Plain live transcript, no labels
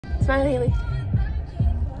Smile, Haley.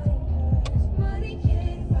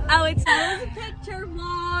 Oh, it's a picture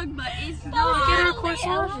vlog, but it's not. Get our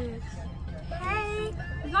corsages. Hey,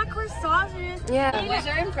 we got corsages. Yeah. Boys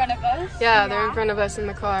are in front of us. Yeah, they're in front of us in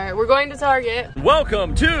the car. We're going to Target.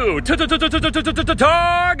 Welcome to Target!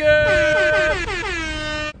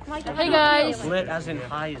 Hey guys. Lit as in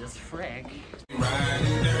high as frick.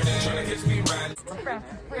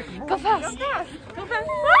 Go fast. Go fast.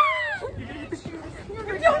 You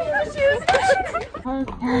don't need the shoes.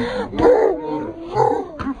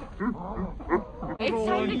 It's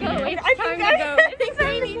time to go. It's time to go. It's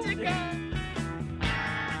time to go.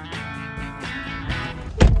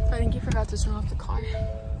 I think you forgot to turn off the car.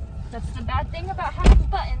 That's the bad thing about having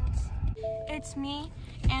buttons. It's me,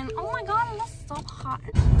 and oh my god, it is so hot.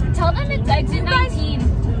 Tell them it's exit 19.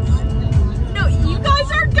 No, you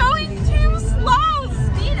guys are going too slow.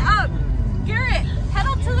 Speed up. Garrett,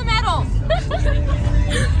 pedal to the metal.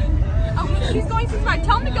 Oh, he's going too fast.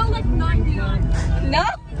 Tell him to go like 90. No.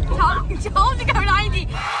 Tell him to go 90.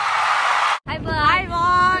 Hi, vlog. Hi,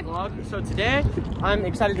 vlog. So today, I'm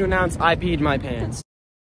excited to announce I peed my pants.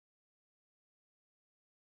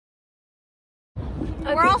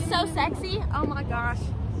 Okay. We're all so sexy. Oh my gosh.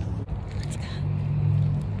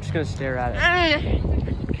 I'm just gonna stare at it.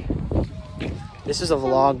 This is a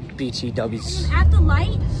vlog, BTWs. At the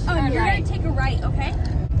light, you're gonna take a right, okay?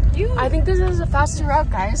 I think this is a faster route,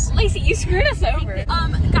 guys. Lacey, you screwed us over.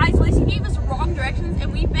 Guys, Lacey gave us wrong directions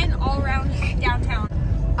and we've been all around downtown.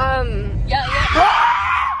 Yeah.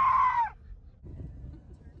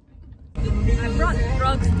 I brought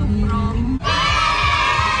drugs to prom.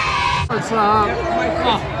 What's up?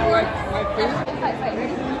 Fight, ready?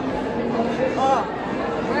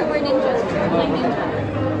 We're ninjas. We're playing ninja.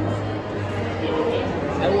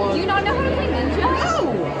 Do you not know how to play ninja? No!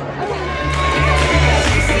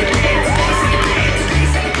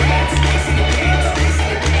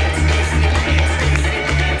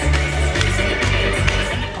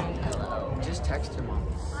 Just text her mom.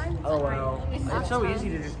 Oh wow. It's so easy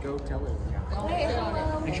to just go tell her.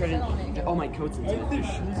 Make sure to. Oh, my coat's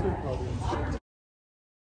inside.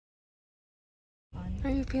 Are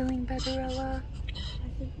you feeling better, Ella?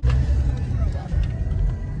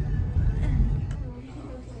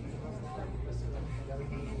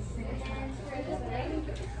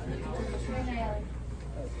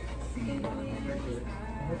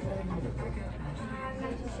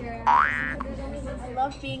 I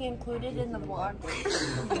love being included in the vlog.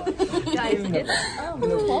 Guys, it's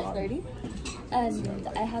 12:30 and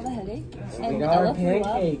I have a headache. And Ella threw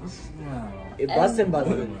up. It bustin'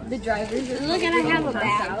 bustin'. The drivers are look and I have a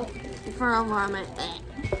bag For a vomit.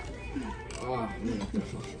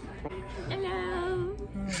 Hello.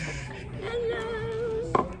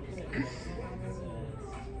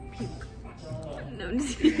 No,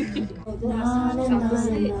 just kidding.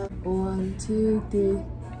 1, 2, 3.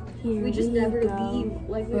 We just never leave.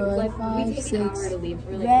 Like we take an hour to leave.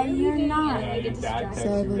 We're like, Ready or not? I get distracted.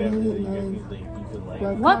 7, 8,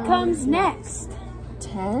 9. What comes next?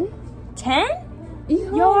 10? 10?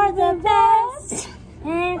 You're the best.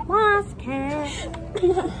 It was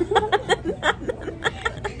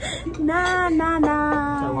Na na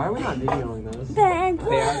na. So why are we not videoing those? They are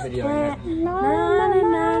videoing it. Na na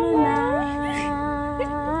na na.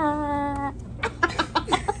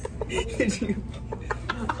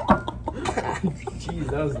 Jeez,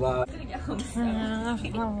 that was loud.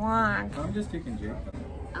 I'm just taking Jake.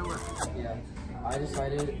 Yeah. I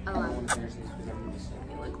decided I want to finish this.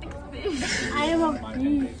 I am a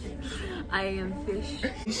fish. I am fish.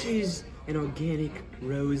 This is an organic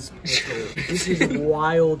rose petal. This is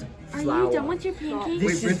wild flower. Are you done with your pancake?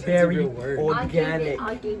 This is very organic.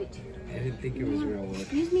 I gave it to you. I didn't think it was real wood.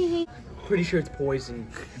 Excuse me. Pretty sure it's poison.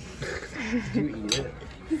 Did you eat it?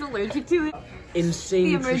 He's allergic to it. Insane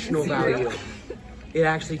The nutritional emergency value. It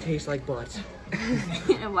actually tastes like butt.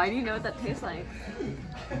 And why do you know what that tastes like?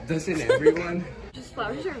 Doesn't everyone? Just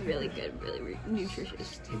flowers are really good, really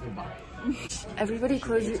nutritious. Take a bite. Everybody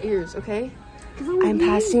close your ears, okay? I'm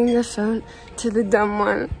passing the phone to the dumb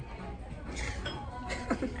one.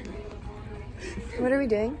 What are we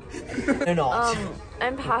doing? They're not.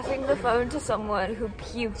 I'm passing the phone to someone who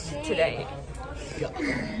puked today.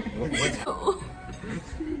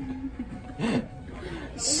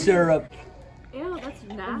 Syrup. Ew, that's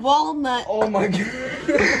nasty. Walnut. Oh my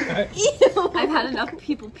god. Ew. I've had enough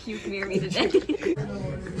people puke near me today.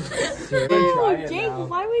 Jake,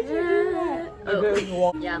 Why would you do that?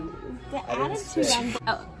 Oh. Yeah. The attitude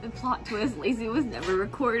on the plot twist, Lacey was never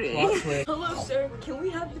recording. Hello, sir. Can we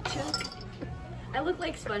have the check? I look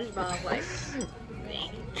like SpongeBob, like.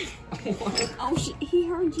 Oh, he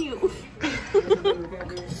heard you.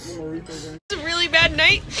 It's a really bad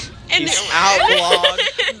night. And Out vlog.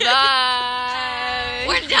 Bye.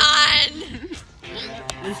 We're done.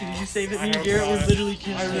 Lucy, did you save it? Me and Garrett were literally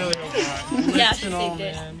kidding. I really hope. Yeah, she saved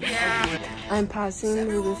it. Yeah. I'm passing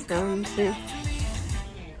the phone to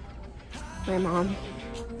my mom.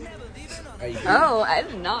 Oh, I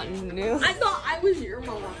did not know. I thought I was your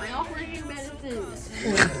mom. I offered you medicine.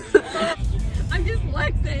 I'm just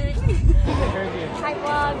flexing. Hi,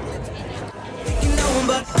 vlog.